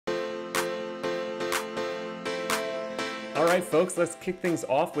All right, folks, let's kick things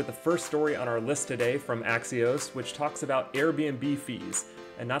off with the first story on our list today from Axios, which talks about Airbnb fees,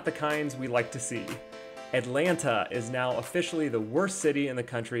 and not the kinds we like to see. Atlanta is now officially the worst city in the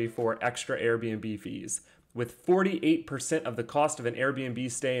country for extra Airbnb fees, with 48% of the cost of an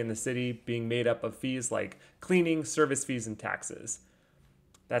Airbnb stay in the city being made up of fees like cleaning, service fees, and taxes.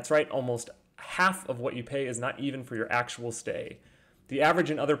 That's right, almost half of what you pay is not even for your actual stay. The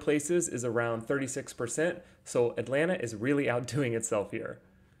average in other places is around 36%, so Atlanta is really outdoing itself here.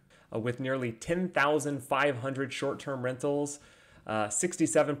 With nearly 10,500 short-term rentals,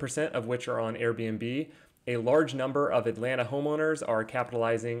 67% of which are on Airbnb, a large number of Atlanta homeowners are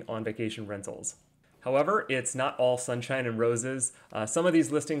capitalizing on vacation rentals. However, it's not all sunshine and roses. Some of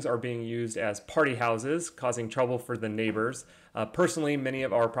these listings are being used as party houses, causing trouble for the neighbors. Personally, many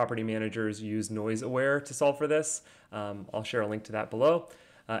of our property managers use Noise Aware to solve for this. I'll share a link to that below.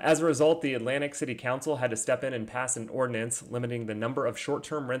 As a result, the Atlantic City Council had to step in and pass an ordinance limiting the number of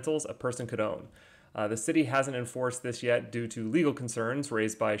short-term rentals a person could own. The city hasn't enforced this yet due to legal concerns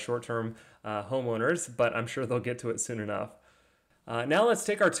raised by short-term homeowners, but I'm sure they'll get to it soon enough. Now let's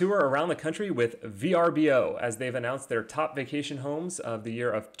take our tour around the country with VRBO, as they've announced their top vacation homes of the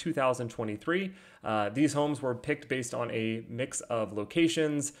year of 2023. These homes were picked based on a mix of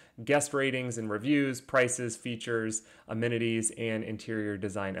locations, guest ratings and reviews, prices, features, amenities, and interior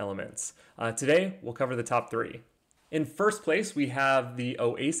design elements. Today, we'll cover the top three. In first place, we have the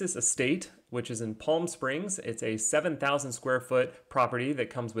Oasis Estate, which is in Palm Springs. It's a 7,000 square foot property that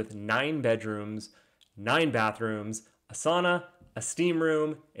comes with 9 bedrooms, 9 bathrooms, a sauna, a steam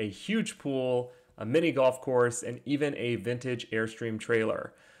room, a huge pool, a mini golf course, and even a vintage Airstream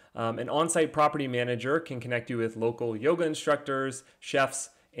trailer. An on-site property manager can connect you with local yoga instructors, chefs,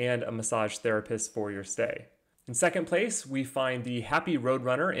 and a massage therapist for your stay. In second place, we find the Happy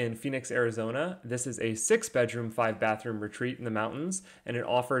Roadrunner in Phoenix, Arizona. This is a 6-bedroom, 5-bathroom retreat in the mountains, and it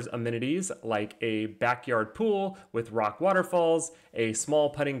offers amenities like a backyard pool with rock waterfalls, a small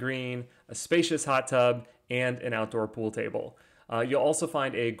putting green, a spacious hot tub, and an outdoor pool table. You'll also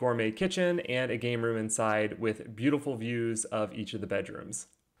find a gourmet kitchen and a game room inside with beautiful views of each of the bedrooms.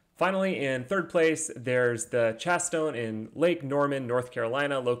 Finally, in third place, there's the Chastone in Lake Norman, North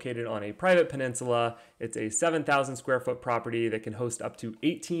Carolina, located on a private peninsula. It's a 7,000 square foot property that can host up to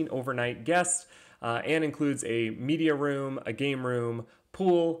 18 overnight guests and includes a media room, a game room,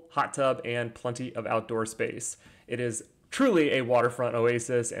 pool, hot tub, and plenty of outdoor space. It is truly a waterfront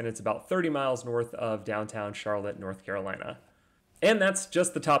oasis, and it's about 30 miles north of downtown Charlotte, North Carolina. And that's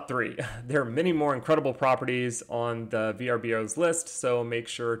just the top three. There are many more incredible properties on the VRBO's list, so make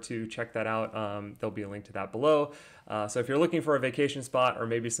sure to check that out. There'll be a link to that below. So if you're looking for a vacation spot or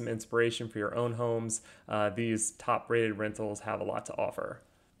maybe some inspiration for your own homes, these top-rated rentals have a lot to offer.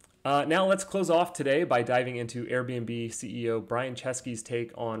 Now let's close off today by diving into Airbnb CEO Brian Chesky's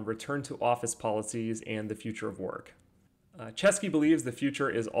take on return-to-office policies and the future of work. Chesky believes the future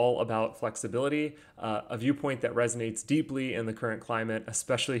is all about flexibility, a viewpoint that resonates deeply in the current climate,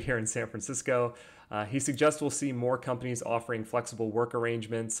 especially here in San Francisco. He suggests we'll see more companies offering flexible work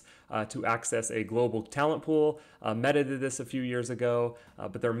arrangements to access a global talent pool. Meta did this a few years ago,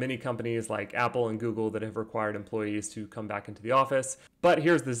 but there are many companies like Apple and Google that have required employees to come back into the office. But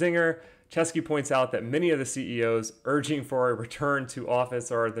here's the zinger. Chesky points out that many of the CEOs urging for a return to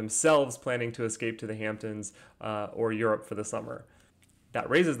office are themselves planning to escape to the Hamptons or Europe for the summer. That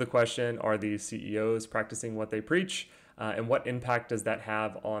raises the question, are these CEOs practicing what they preach? And what impact does that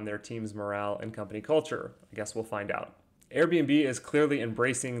have on their team's morale and company culture? I guess we'll find out. Airbnb is clearly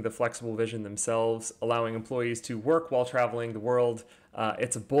embracing the flexible vision themselves, allowing employees to work while traveling the world.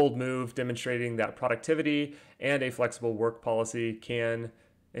 It's a bold move demonstrating that productivity and a flexible work policy can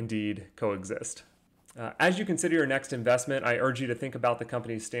indeed coexist. As you consider your next investment, I urge you to think about the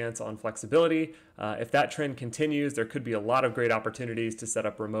company's stance on flexibility. If that trend continues, there could be a lot of great opportunities to set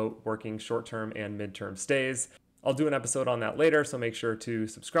up remote working short-term and mid-term stays. I'll do an episode on that later, so make sure to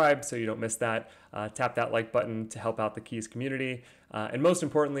subscribe so you don't miss that. Tap that like button to help out the Keys community. And most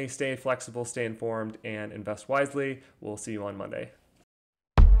importantly, stay flexible, stay informed, and invest wisely. We'll see you on Monday.